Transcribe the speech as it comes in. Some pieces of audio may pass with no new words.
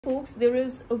Folks, there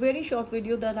is a very short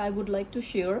video that I would like to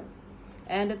share,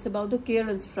 and it's about the care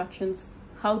instructions,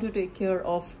 how to take care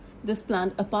of this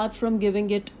plant apart from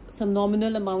giving it some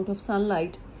nominal amount of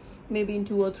sunlight, maybe in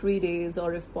 2 or 3 days,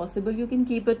 or if possible you can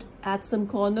keep it at some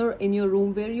corner in your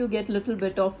room where you get little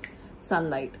bit of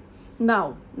sunlight.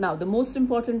 Now the most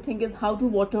important thing is how to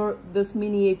water this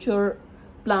miniature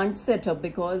plant setup,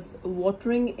 because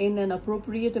watering in an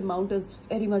appropriate amount is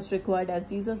very much required, as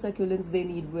these are succulents. They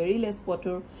need very less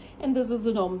water, and this is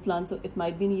a normal plant, so it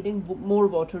might be needing more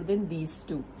water than these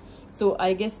two. So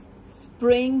I guess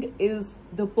spraying is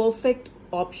the perfect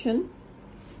option.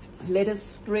 Let us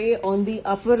spray on the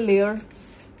upper layer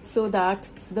so that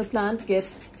the plant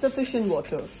gets sufficient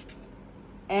water.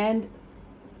 And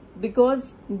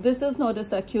because this is not a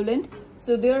succulent,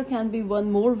 so there can be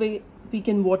one more way we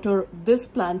can water this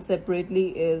plant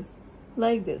separately, is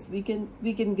like this. We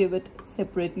can give it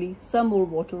separately some more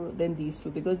water than these two,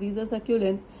 because these are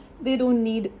succulents. They don't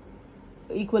need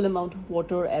equal amount of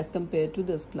water as compared to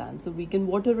this plant. So we can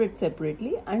water it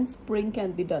separately, and spraying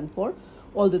can be done for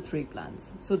all the 3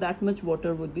 plants. So that much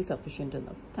water would be sufficient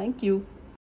enough. Thank you.